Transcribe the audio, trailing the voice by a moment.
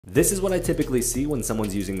This is what I typically see when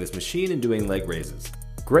someone's using this machine and doing leg raises.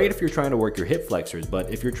 Great if you're trying to work your hip flexors,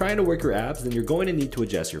 but if you're trying to work your abs, then you're going to need to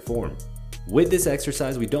adjust your form. With this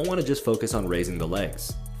exercise, we don't want to just focus on raising the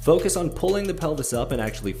legs. Focus on pulling the pelvis up and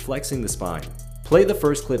actually flexing the spine. Play the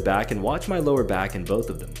first clip back and watch my lower back in both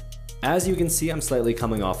of them. As you can see, I'm slightly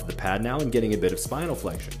coming off of the pad now and getting a bit of spinal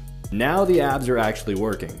flexion. Now the abs are actually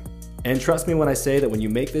working. And trust me when I say that when you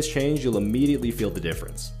make this change, you'll immediately feel the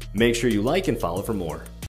difference. Make sure you like and follow for more.